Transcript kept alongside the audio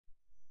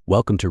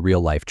Welcome to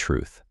Real Life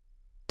Truth.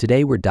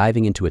 Today we're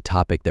diving into a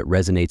topic that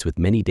resonates with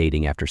many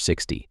dating after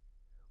 60.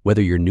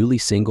 Whether you're newly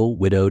single,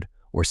 widowed,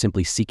 or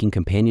simply seeking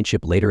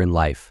companionship later in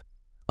life,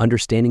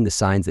 understanding the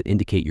signs that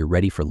indicate you're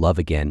ready for love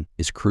again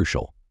is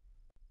crucial.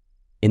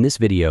 In this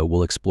video,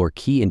 we'll explore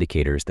key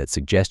indicators that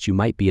suggest you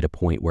might be at a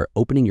point where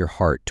opening your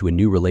heart to a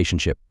new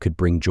relationship could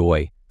bring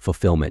joy,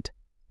 fulfillment,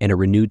 and a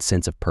renewed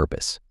sense of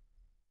purpose.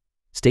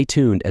 Stay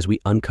tuned as we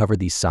uncover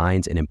these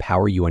signs and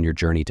empower you on your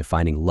journey to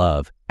finding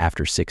love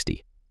after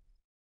 60.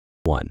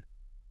 1.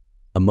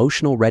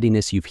 Emotional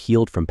readiness. You've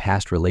healed from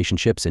past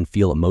relationships and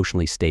feel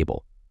emotionally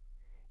stable.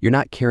 You're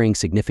not carrying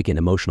significant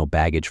emotional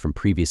baggage from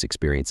previous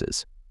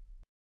experiences.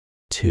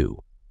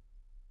 2.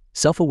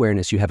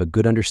 Self-awareness. You have a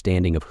good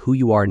understanding of who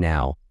you are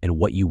now and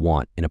what you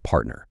want in a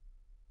partner.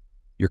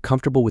 You're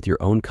comfortable with your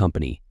own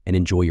company and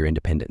enjoy your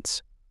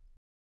independence.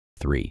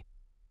 3.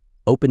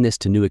 Openness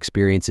to new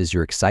experiences.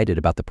 You're excited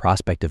about the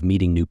prospect of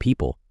meeting new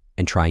people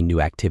and trying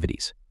new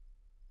activities.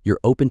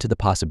 You're open to the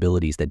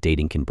possibilities that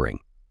dating can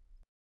bring.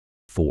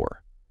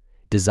 4.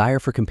 Desire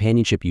for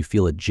companionship. You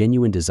feel a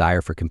genuine desire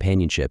for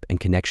companionship and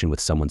connection with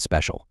someone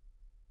special.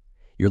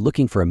 You're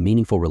looking for a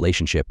meaningful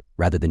relationship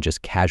rather than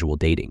just casual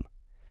dating.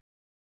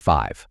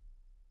 5.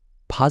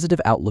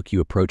 Positive outlook. You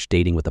approach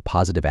dating with a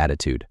positive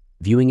attitude,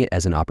 viewing it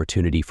as an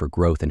opportunity for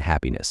growth and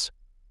happiness.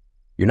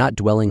 You're not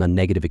dwelling on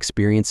negative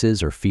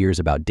experiences or fears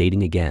about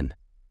dating again.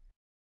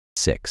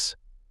 6.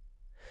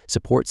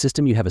 Support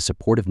system. You have a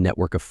supportive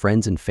network of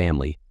friends and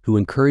family who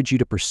encourage you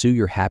to pursue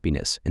your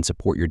happiness and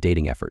support your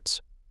dating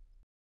efforts.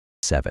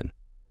 7.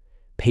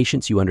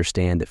 Patience. You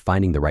understand that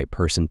finding the right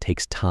person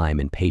takes time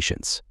and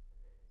patience.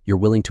 You're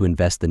willing to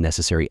invest the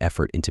necessary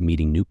effort into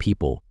meeting new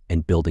people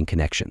and building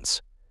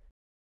connections.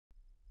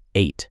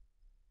 8.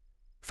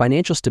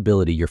 Financial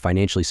stability. You're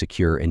financially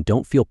secure and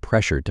don't feel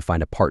pressured to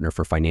find a partner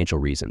for financial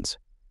reasons.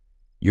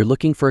 You're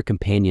looking for a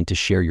companion to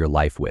share your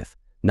life with,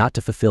 not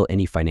to fulfill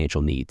any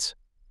financial needs.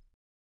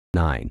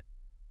 9.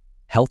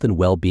 Health and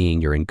well-being.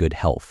 You're in good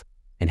health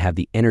and have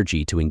the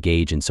energy to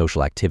engage in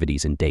social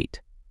activities and date.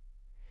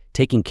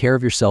 Taking care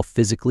of yourself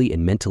physically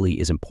and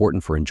mentally is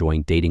important for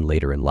enjoying dating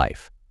later in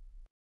life.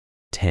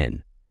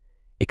 10.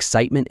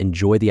 Excitement.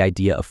 Enjoy. The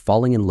idea of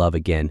falling in love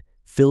again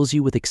fills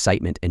you with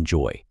excitement and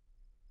joy.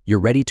 You're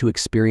ready to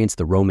experience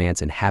the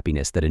romance and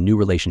happiness that a new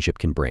relationship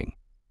can bring.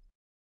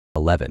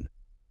 11.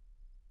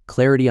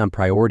 Clarity on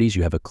priorities.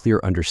 You have a clear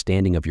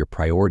understanding of your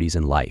priorities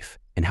in life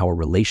and how a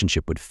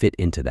relationship would fit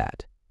into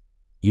that.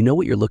 You know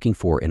what you're looking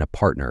for in a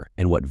partner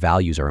and what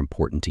values are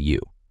important to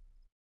you.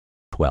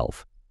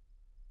 12.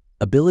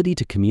 Ability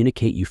to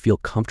communicate. You feel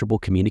comfortable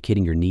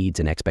communicating your needs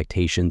and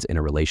expectations in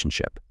a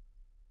relationship.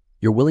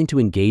 You're willing to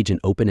engage in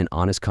open and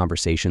honest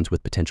conversations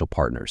with potential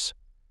partners.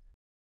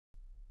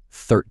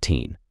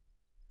 13.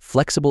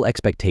 Flexible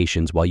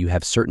expectations. While you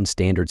have certain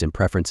standards and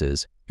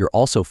preferences, you're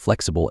also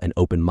flexible and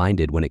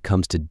open-minded when it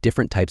comes to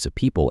different types of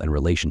people and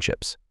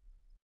relationships.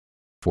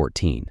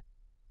 14.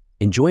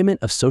 Enjoyment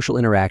of social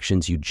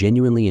interactions. You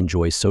genuinely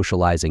enjoy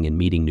socializing and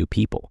meeting new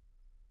people.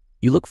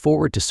 You look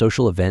forward to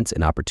social events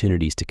and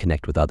opportunities to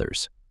connect with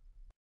others.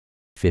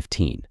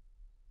 15.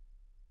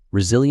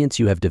 Resilience.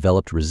 You have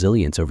developed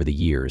resilience over the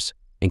years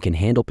and can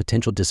handle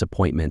potential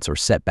disappointments or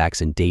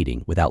setbacks in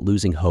dating without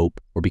losing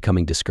hope or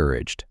becoming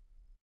discouraged.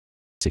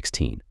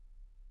 16.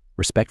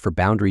 Respect for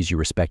boundaries. You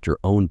respect your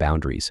own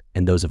boundaries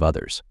and those of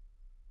others.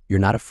 You're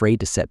not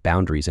afraid to set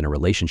boundaries in a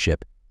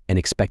relationship and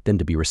expect them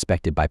to be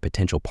respected by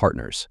potential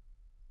partners.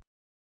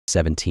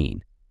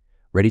 17.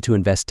 Ready to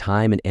invest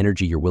time and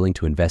energy. You're willing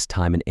to invest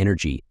time and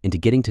energy into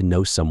getting to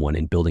know someone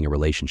and building a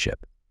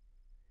relationship.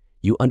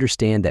 You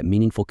understand that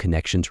meaningful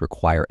connections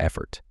require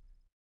effort.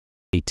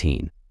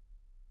 18.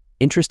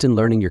 Interest in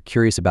learning. You're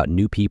curious about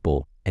new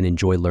people and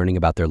enjoy learning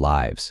about their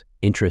lives,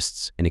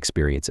 interests, and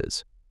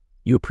experiences.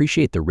 You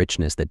appreciate the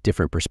richness that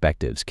different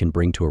perspectives can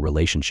bring to a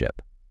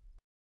relationship.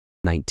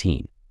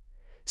 19.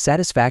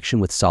 Satisfaction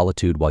with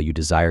solitude. While you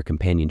desire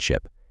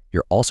companionship,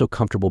 you're also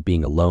comfortable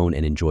being alone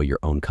and enjoy your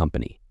own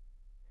company.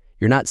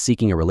 You're not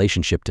seeking a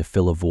relationship to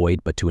fill a void,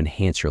 but to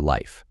enhance your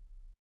life.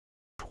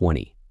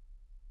 20.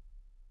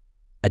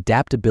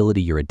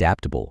 Adaptability. You're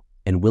adaptable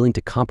and willing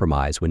to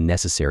compromise when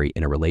necessary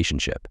in a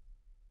relationship.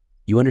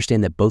 You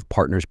understand that both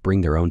partners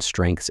bring their own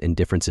strengths and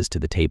differences to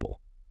the table.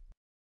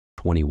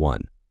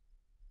 21.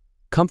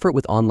 Comfort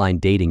with online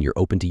dating. You're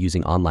open to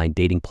using online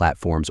dating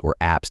platforms or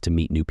apps to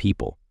meet new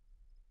people.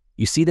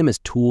 You see them as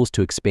tools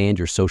to expand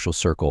your social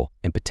circle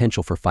and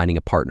potential for finding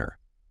a partner.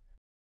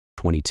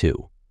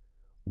 22.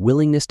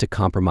 Willingness to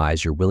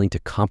compromise. You're willing to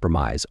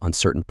compromise on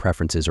certain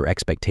preferences or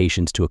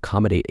expectations to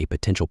accommodate a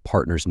potential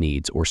partner's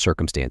needs or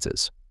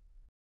circumstances.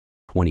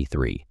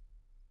 23.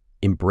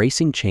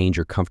 Embracing change.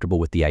 You're comfortable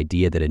with the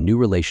idea that a new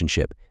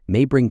relationship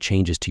may bring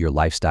changes to your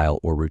lifestyle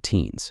or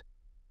routines.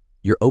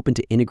 You're open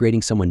to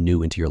integrating someone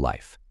new into your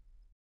life.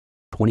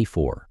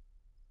 24.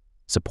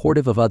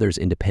 Supportive of others'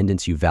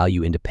 independence. You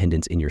value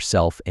independence in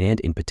yourself and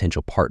in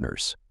potential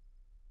partners.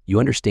 You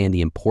understand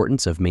the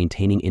importance of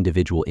maintaining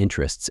individual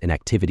interests and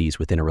activities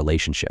within a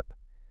relationship.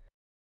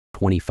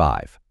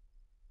 25.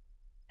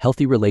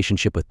 Healthy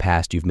relationship with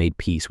past, you've made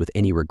peace with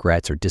any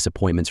regrets or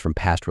disappointments from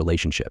past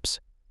relationships.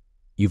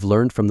 You've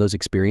learned from those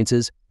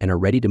experiences and are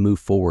ready to move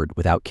forward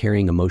without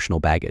carrying emotional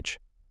baggage.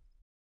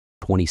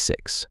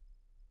 26.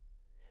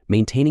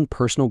 Maintaining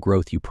personal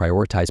growth, you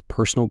prioritize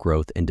personal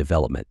growth and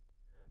development,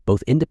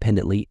 both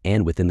independently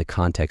and within the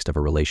context of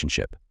a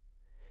relationship.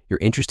 You're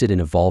interested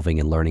in evolving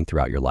and learning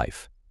throughout your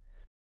life.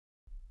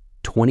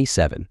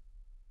 27.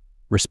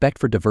 Respect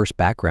for diverse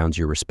backgrounds,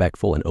 you're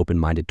respectful and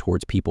open-minded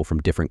towards people from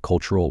different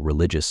cultural,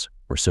 religious,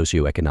 or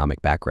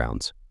socioeconomic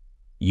backgrounds.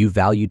 You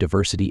value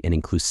diversity and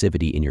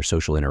inclusivity in your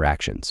social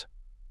interactions.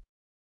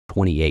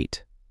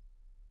 28.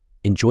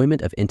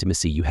 Enjoyment of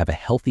intimacy, you have a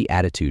healthy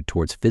attitude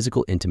towards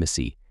physical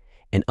intimacy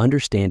and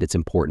understand its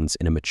importance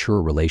in a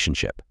mature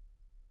relationship.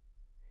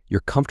 You're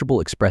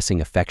comfortable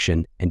expressing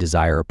affection and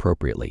desire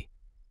appropriately.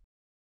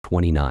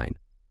 29.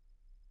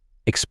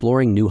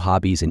 Exploring new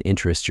hobbies and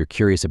interests, you're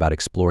curious about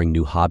exploring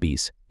new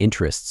hobbies,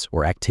 interests,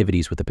 or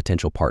activities with a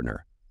potential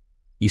partner.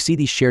 You see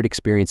these shared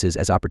experiences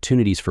as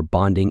opportunities for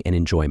bonding and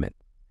enjoyment.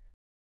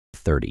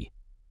 30.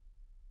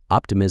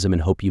 Optimism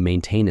and hope, you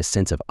maintain a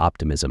sense of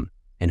optimism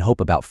and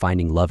hope about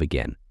finding love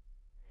again.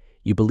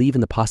 You believe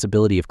in the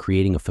possibility of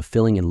creating a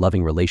fulfilling and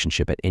loving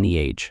relationship at any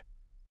age.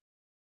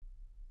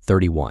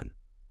 31.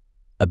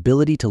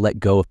 Ability to let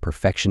go of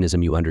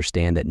perfectionism, you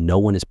understand that no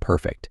one is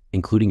perfect,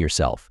 including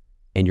yourself,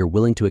 and you're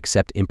willing to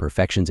accept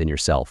imperfections in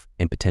yourself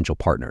and potential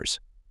partners.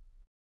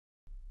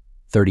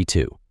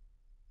 32.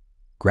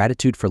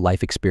 Gratitude for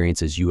life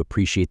experiences, you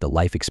appreciate the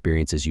life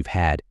experiences you've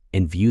had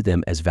and view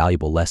them as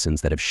valuable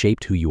lessons that have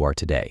shaped who you are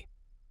today.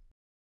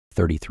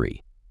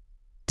 33.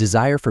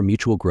 Desire for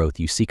mutual growth,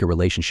 you seek a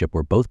relationship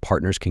where both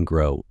partners can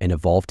grow and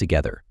evolve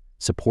together,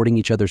 supporting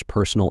each other's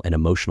personal and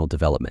emotional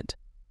development.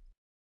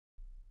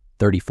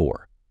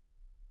 34.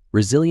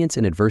 Resilience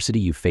in adversity,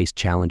 you face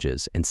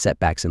challenges and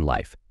setbacks in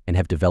life and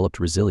have developed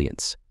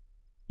resilience.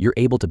 You're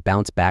able to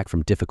bounce back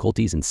from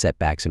difficulties and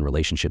setbacks in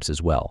relationships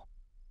as well.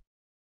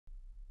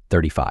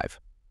 35.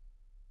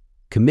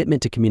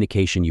 Commitment to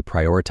communication, you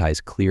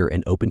prioritize clear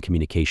and open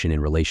communication in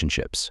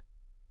relationships.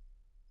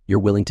 You're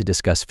willing to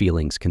discuss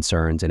feelings,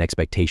 concerns, and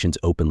expectations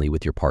openly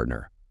with your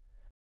partner.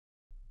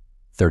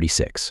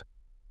 36.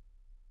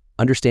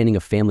 Understanding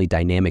of family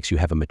dynamics, you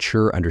have a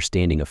mature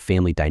understanding of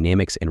family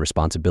dynamics and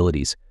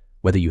responsibilities,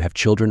 whether you have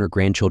children or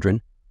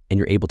grandchildren, and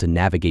you're able to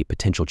navigate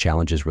potential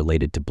challenges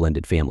related to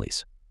blended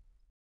families.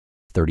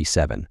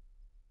 37.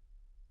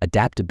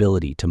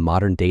 Adaptability to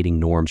modern dating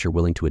norms, you're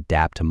willing to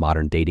adapt to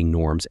modern dating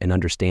norms and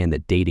understand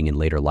that dating in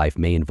later life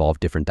may involve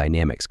different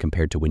dynamics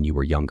compared to when you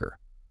were younger.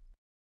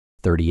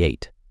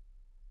 38.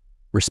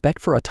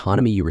 Respect for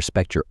autonomy, you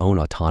respect your own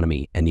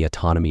autonomy and the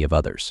autonomy of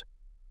others.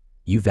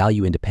 You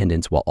value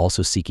independence while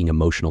also seeking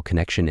emotional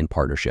connection and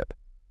partnership.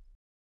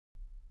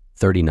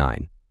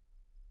 39.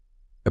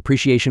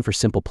 Appreciation for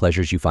simple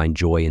pleasures, you find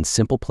joy in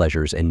simple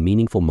pleasures and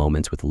meaningful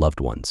moments with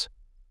loved ones.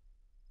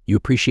 You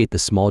appreciate the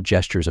small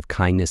gestures of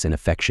kindness and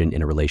affection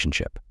in a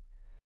relationship.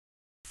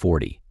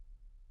 40.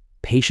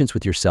 Patience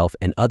with yourself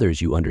and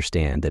others, you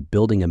understand that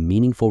building a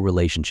meaningful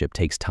relationship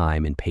takes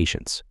time and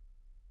patience.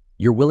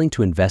 You're willing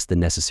to invest the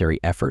necessary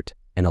effort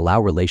and allow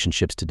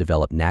relationships to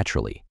develop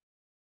naturally.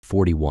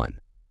 41.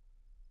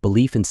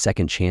 Belief in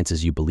second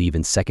chances, you believe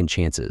in second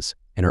chances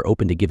and are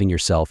open to giving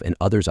yourself and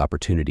others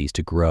opportunities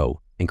to grow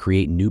and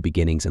create new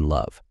beginnings in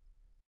love.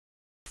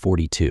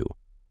 42.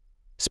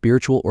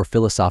 Spiritual or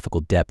philosophical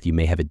depth, you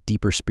may have a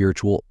deeper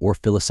spiritual or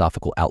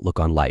philosophical outlook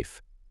on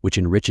life, which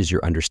enriches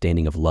your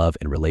understanding of love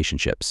and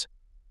relationships.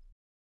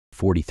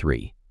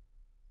 43.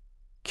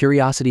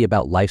 Curiosity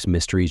about life's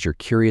mysteries, you're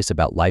curious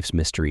about life's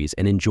mysteries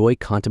and enjoy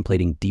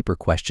contemplating deeper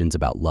questions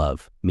about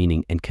love,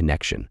 meaning, and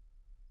connection.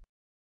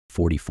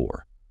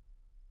 44.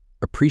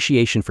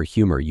 Appreciation for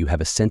humor, you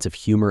have a sense of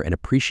humor and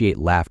appreciate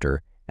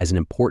laughter as an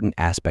important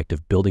aspect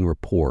of building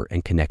rapport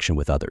and connection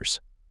with others.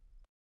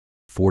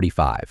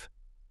 45.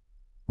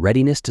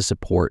 Readiness to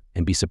support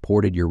and be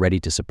supported, you're ready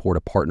to support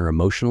a partner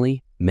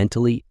emotionally,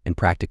 mentally, and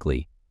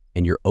practically,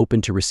 and you're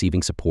open to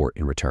receiving support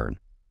in return.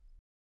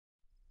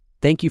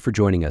 Thank you for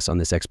joining us on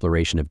this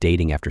exploration of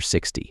dating after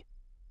 60.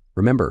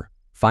 Remember,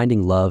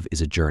 finding love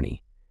is a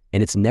journey,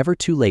 and it's never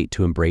too late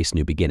to embrace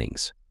new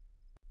beginnings.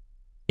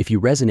 If you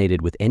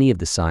resonated with any of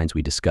the signs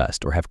we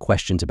discussed or have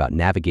questions about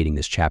navigating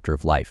this chapter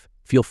of life,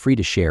 feel free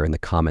to share in the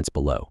comments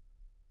below.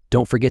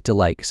 Don't forget to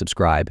like,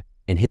 subscribe,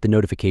 and hit the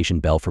notification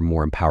bell for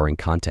more empowering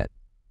content.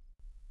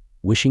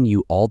 Wishing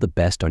you all the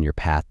best on your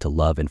path to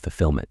love and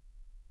fulfillment.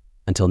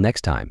 Until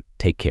next time,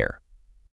 take care.